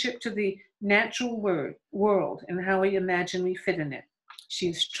relationship to the natural world and how we imagine we fit in it. She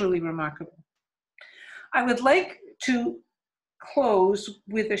is truly remarkable. I would like to close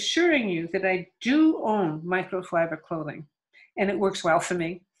with assuring you that I do own microfiber clothing, and it works well for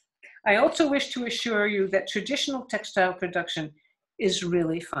me. I also wish to assure you that traditional textile production is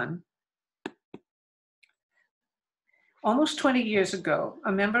really fun. Almost 20 years ago,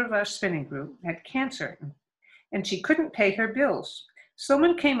 a member of our spinning group had cancer, and she couldn't pay her bills.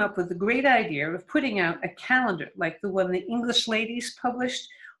 Someone came up with the great idea of putting out a calendar like the one the English ladies published,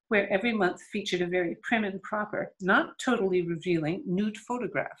 where every month featured a very prim and proper, not totally revealing, nude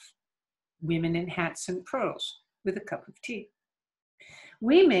photograph. Women in hats and pearls with a cup of tea.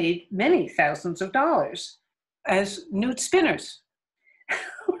 We made many thousands of dollars as nude spinners.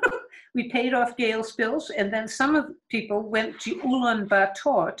 We paid off Gale's bills, and then some of the people went to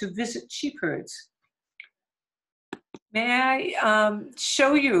Ulaanbaatar to visit sheep herds. May I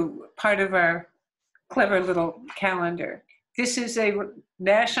show you part of our clever little calendar? This is a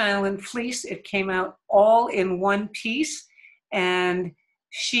Nash Island fleece. It came out all in one piece, and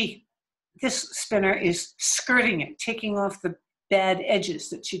this spinner is skirting it, taking off the bad edges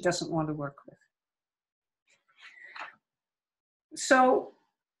that she doesn't want to work with. So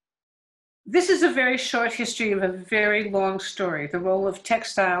this is a very short history of a very long story, the role of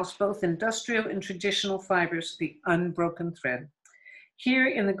textiles, both industrial and traditional fibers, the unbroken thread. Here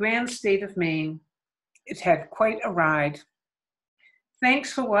in the grand state of Maine, it had quite a ride.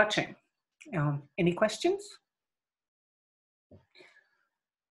 Thanks for watching. Any questions?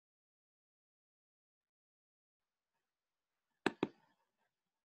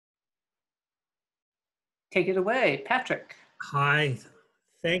 Take it away, Patrick. Hi.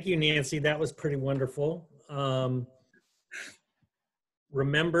 Thank you, Nancy. That was pretty wonderful.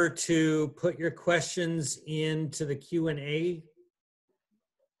 Remember to put your questions into the Q&A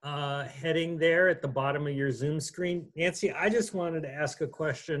heading there at the bottom of your Zoom screen. Nancy, I just wanted to ask a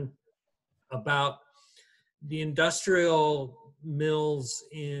question about the industrial mills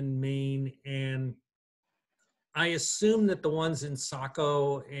in Maine, and I assume that the ones in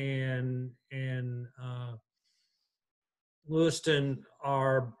Saco and Lewiston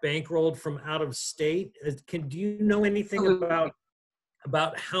are bankrolled from out of state. Do you know anything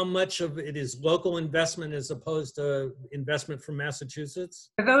about how much of it is local investment as opposed to investment from Massachusetts?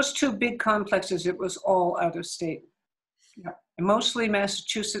 For those two big complexes, it was all out of state. Yeah. Mostly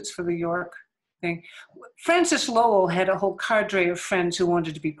Massachusetts for the York thing. Francis Lowell had a whole cadre of friends who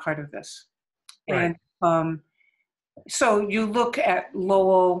wanted to be part of this. Right. And so you look at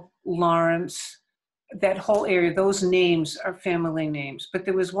Lowell, Lawrence, that whole area, those names are family names. But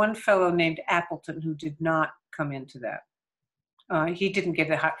there was one fellow named Appleton who did not come into that. He didn't get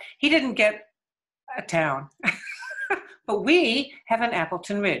a town. But we have an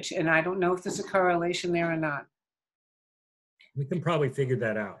Appleton Ridge, and I don't know if there's a correlation there or not. We can probably figure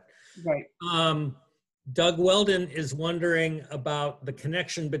that out. Right. Doug Weldon is wondering about the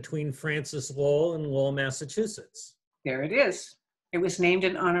connection between Francis Lowell and Lowell, Massachusetts. There it is. It was named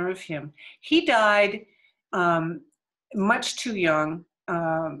in honor of him. He died much too young,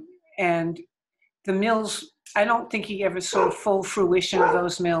 and the mills, I don't think he ever saw full fruition of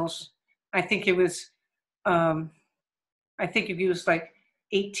those mills. I think it was like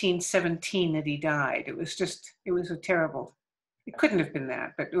 1817 that he died. It was a terrible, it couldn't have been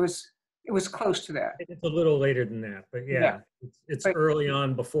that, but it was close to that. It's a little later than that, but yeah. It's early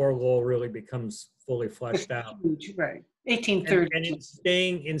on before Lowell really becomes fully fleshed out. Huge, right. 1830. And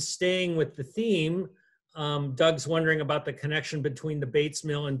in staying with the theme, Doug's wondering about the connection between the Bates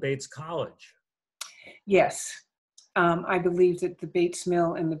Mill and Bates College. Yes, I believe that the Bates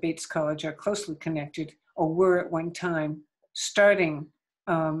Mill and the Bates College are closely connected, or were at one time, starting,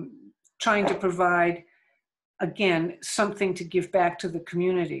 trying to provide, again, something to give back to the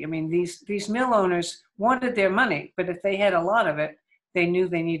community. I mean, these mill owners wanted their money, but if they had a lot of it, they knew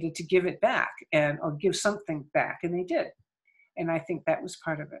they needed to give it back or give something back, and they did. And I think that was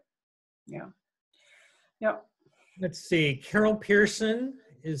part of it. Yeah. Yep. Let's see. Carol Pearson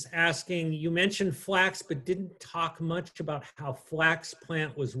is asking, you mentioned flax, but didn't talk much about how flax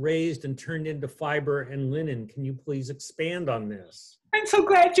plant was raised and turned into fiber and linen. Can you please expand on this? I'm so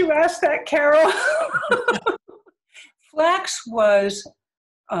glad you asked that, Carol. Flax was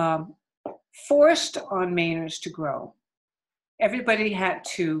forced on Mainers to grow. Everybody had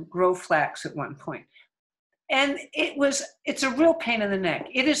to grow flax at one point. And it's a real pain in the neck.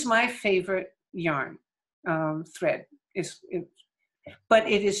 It is my favorite yarn thread. But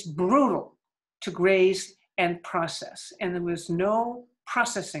it is brutal to graze and process. And there was no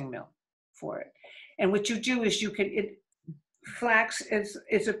processing mill for it. And what you do is flax is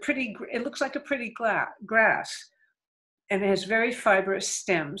it looks like a pretty grass. And it has very fibrous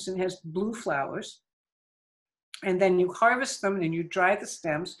stems and has blue flowers. And then you harvest them and you dry the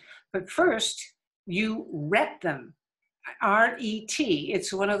stems. But first, you ret them. R-E-T.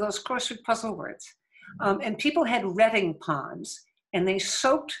 It's one of those crossword puzzle words. And people had retting ponds, and they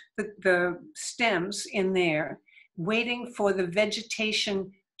soaked the stems in there, waiting for the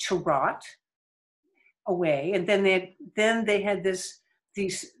vegetation to rot away. And then they had these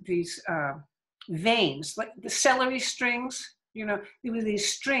veins, like the celery strings. There were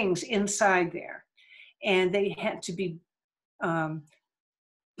these strings inside there, and they had to be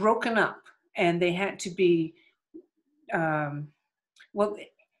broken up, and they had to be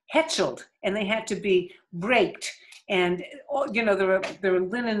hetcheled, and they had to be braked. And there were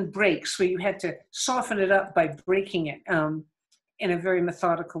linen breaks where you had to soften it up by breaking it in a very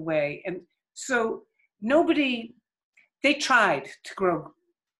methodical way. And so they tried to grow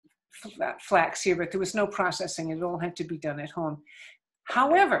flax here, but there was no processing. It all had to be done at home.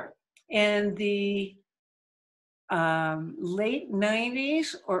 However, in the late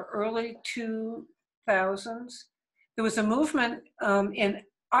 90s or early 2000s, there was a movement in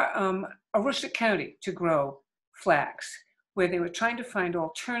Aroostook County to grow flax, where they were trying to find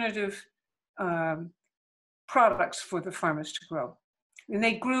alternative products for the farmers to grow. And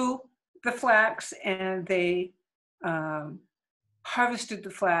they grew the flax, and they harvested the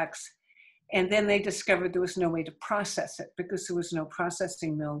flax, and then they discovered there was no way to process it because there was no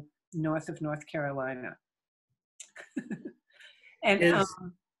processing mill north of North Carolina. And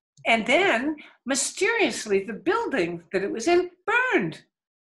then, mysteriously, the building that it was in burned.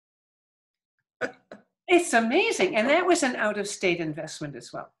 It's amazing. And that was an out-of-state investment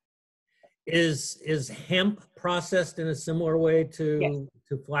as well. Is hemp processed in a similar way to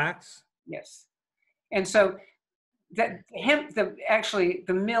flax? Yes. And so that hemp,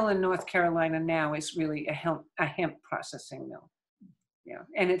 the mill in North Carolina now is really a hemp processing mill. Yeah.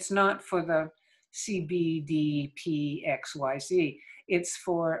 And it's not for the CBDPXYZ. It's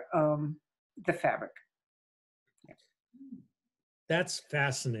for the fabric. That's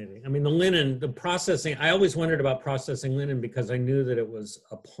fascinating. I mean, the processing, I always wondered about processing linen because I knew that it was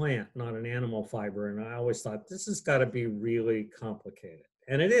a plant, not an animal fiber. And I always thought, this has got to be really complicated.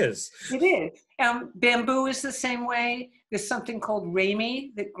 And it is. It is. Bamboo is the same way. There's something called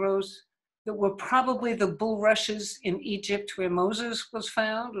rami that grows, that were probably the bulrushes in Egypt where Moses was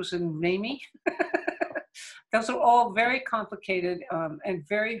found, was in rami. Those are all very complicated and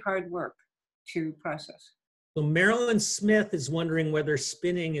very hard work to process. So Marilyn Smith is wondering whether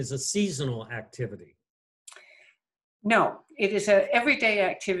spinning is a seasonal activity. No, it is an everyday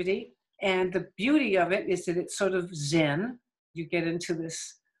activity. And the beauty of it is that it's sort of zen. You get into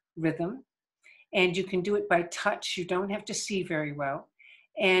this rhythm, and you can do it by touch. You don't have to see very well.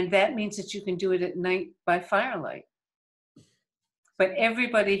 And that means that you can do it at night by firelight. But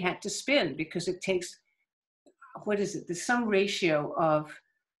everybody had to spin because it takes, there's some ratio of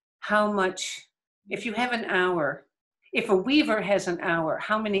how much, if you have an hour, if a weaver has an hour,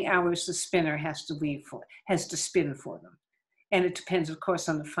 how many hours the spinner has to spin for them. And it depends, of course,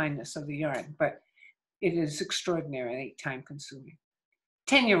 on the fineness of the yarn, but it is extraordinarily time consuming.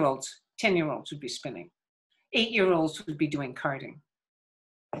 10-year-olds would be spinning. 8-year-olds would be doing carding.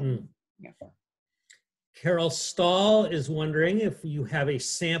 Mm. Yeah. Carol Stahl is wondering if you have a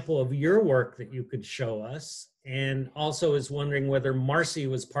sample of your work that you could show us, and also is wondering whether Marcy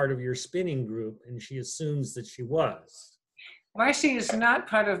was part of your spinning group, and she assumes that she was. Marcy is not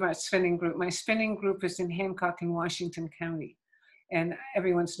part of my spinning group. My spinning group is in Hancock and Washington County, and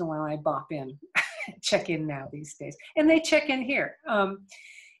every once in a while I bop in, check in now these days, and they check in here. I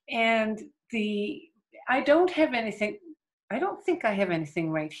don't have anything. I don't think I have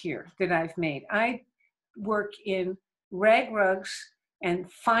anything right here that I've made. I work in rag rugs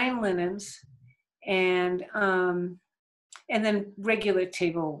and fine linens, and then regular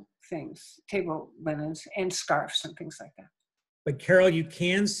table linens and scarves and things like that. But Carol, you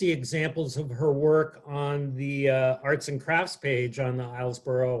can see examples of her work on the Arts and Crafts page on the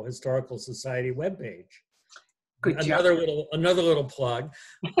Islesboro Historical Society webpage. Good job. Another little plug.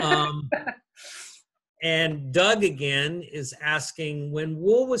 And Doug again is asking, when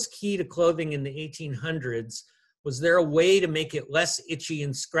wool was key to clothing in the 1800s, was there a way to make it less itchy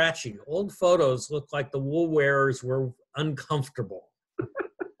and scratchy? Old photos look like the wool wearers were uncomfortable.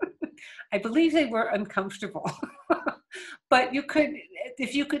 I believe they were uncomfortable. But you could,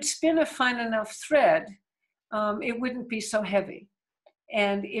 if you could spin a fine enough thread, it wouldn't be so heavy.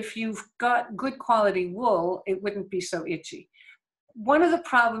 And if you've got good quality wool, it wouldn't be so itchy. One of the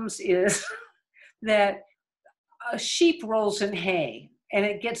problems is that a sheep rolls in hay and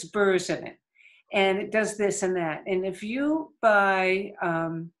it gets burrs in it and it does this and that. And if you buy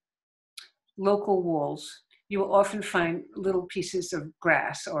local wools, you will often find little pieces of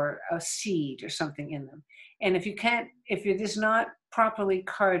grass or a seed or something in them. And if it is not properly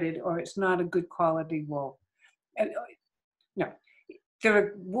carded or it's not a good quality wool, no, there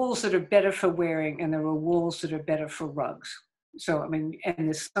are wools that are better for wearing and there are wools that are better for rugs. So, I mean, and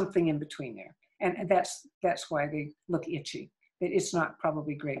there's something in between there. And that's why they look itchy. It's not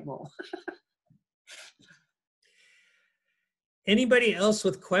probably great wool. Anybody else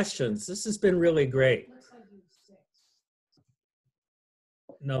with questions? This has been really great.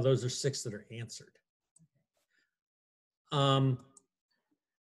 No, those are 6 that are answered.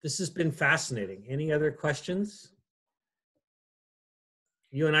 This has been fascinating. Any other questions?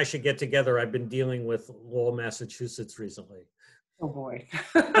 You and I should get together. I've been dealing with Lowell, Massachusetts recently. Oh boy.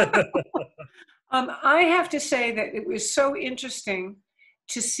 I have to say that it was so interesting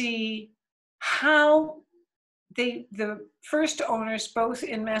to see how the first owners, both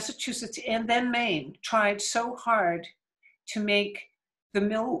in Massachusetts and then Maine, tried so hard to make the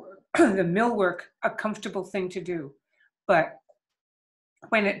millwork a comfortable thing to do. But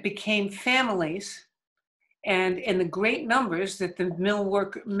when it became families and in the great numbers that the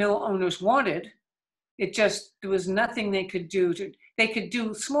mill owners wanted, there was nothing they could do they could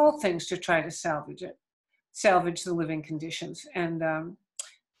do small things to try to salvage the living conditions. And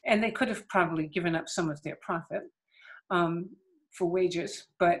they could have probably given up some of their profit for wages,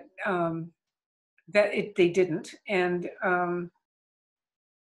 but they didn't. And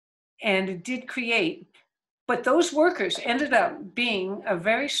it did create, but those workers ended up being a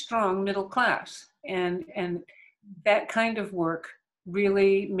very strong middle class. And that kind of work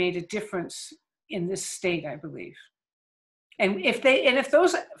really made a difference in this state, I believe. And if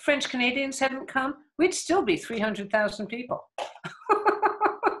those French Canadians hadn't come, we'd still be 300,000 people.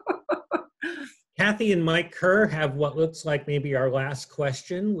 Kathy and Mike Kerr have what looks like maybe our last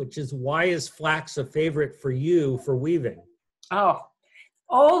question, which is, why is flax a favorite for you for weaving? Oh,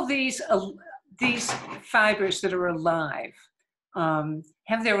 all these fibers that are alive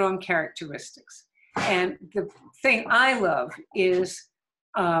have their own characteristics. And the thing I love is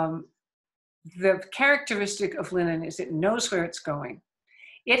the characteristic of linen is it knows where it's going.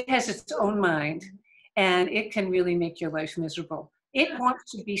 It has its own mind, and it can really make your life miserable. It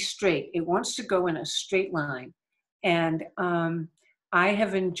wants to be straight. It wants to go in a straight line. And I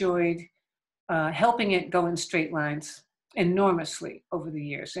have enjoyed helping it go in straight lines enormously over the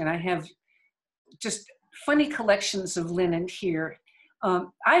years. And I have just funny collections of linen here. I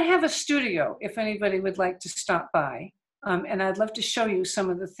have a studio if anybody would like to stop by. And I'd love to show you some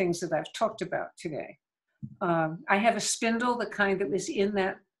of the things that I've talked about today. I have a spindle, the kind that was in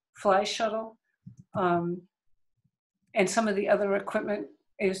that fly shuttle. And some of the other equipment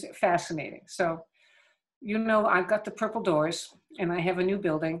is fascinating. So, you know, I've got the purple doors and I have a new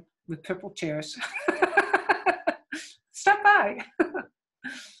building with purple chairs. Stop by.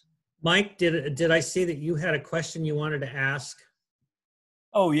 Mike, did I see that you had a question you wanted to ask?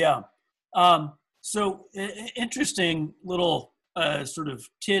 Oh, yeah. So interesting little sort of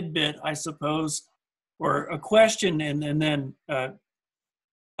tidbit, I suppose, or a question, and then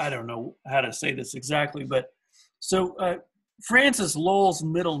I don't know how to say this exactly, but so Frances Lowell's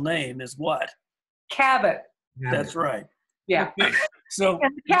middle name is what? Cabot. That's right. Yeah. Okay. So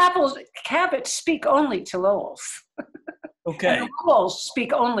and the Cabots speak only to Lowells. Okay. And the Lowells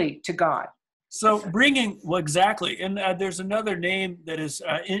speak only to God. So well, exactly. And there's another name that is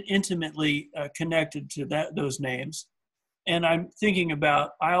intimately connected to those names. And I'm thinking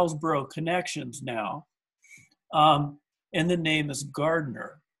about Islesboro connections now. And the name is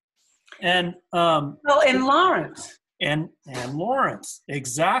Gardner. And and Lawrence. And Lawrence,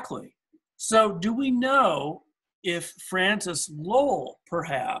 exactly. So do we know if Frances Lowell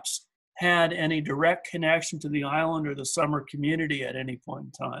perhaps had any direct connection to the island or the summer community at any point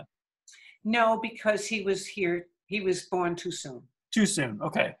in time? No, because he was here He was born too soon. Too soon.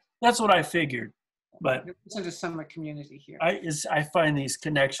 Okay, that's what I figured. But It wasn't a summer community here. I find these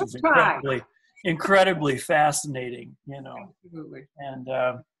connections Let's try. incredibly fascinating, you know. Absolutely.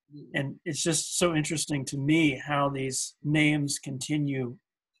 And it's just so interesting to me how these names continue.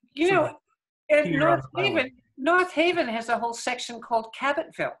 You know, and here on the island. North Haven has a whole section called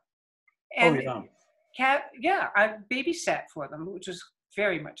Cabottville. And Oh, yeah. I babysat for them, which was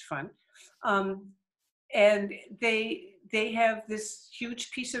very much fun. And they have this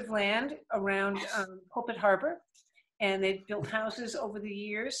huge piece of land around Pulpit Harbor, and they've built houses over the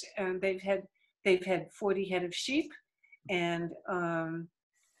years, and they've had 40 head of sheep, and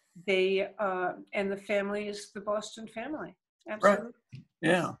and the family is the Boston family. Absolutely. Right.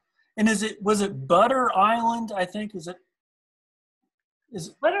 Yeah. And was it Butter Island? I think is it.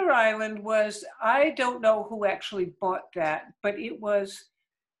 Butter Island was, I don't know who actually bought that, but it was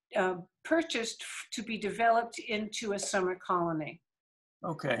purchased to be developed into a summer colony.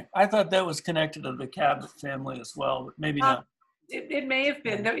 Okay. I thought that was connected to the Cabot family as well, but maybe not. It may have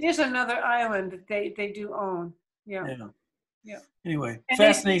been. There is another island that they do own. Yeah. Yeah. Anyway, And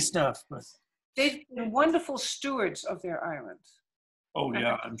fascinating stuff. But they've been wonderful stewards of their island. oh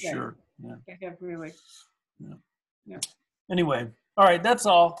yeah, I'm sure. Yeah. They have really. Yeah. Anyway, all right, that's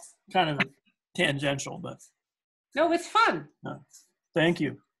all kind of tangential, but No, it's fun. thank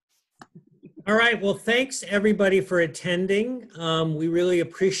you. All right. Well, thanks everybody for attending. We really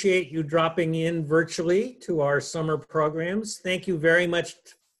appreciate you dropping in virtually to our summer programs. Thank you very much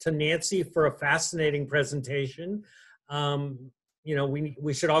to Nancy for a fascinating presentation. You know,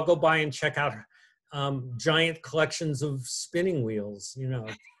 we should all go by and check out giant collections of spinning wheels, you know.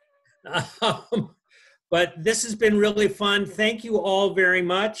 But this has been really fun. Thank you all very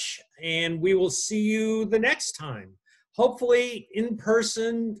much. And we will see you the next time. Hopefully in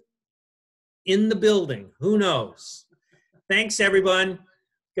person, in the building. Who knows? Thanks, everyone.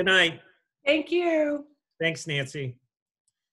 Good night. Thank you. Thanks, Nancy.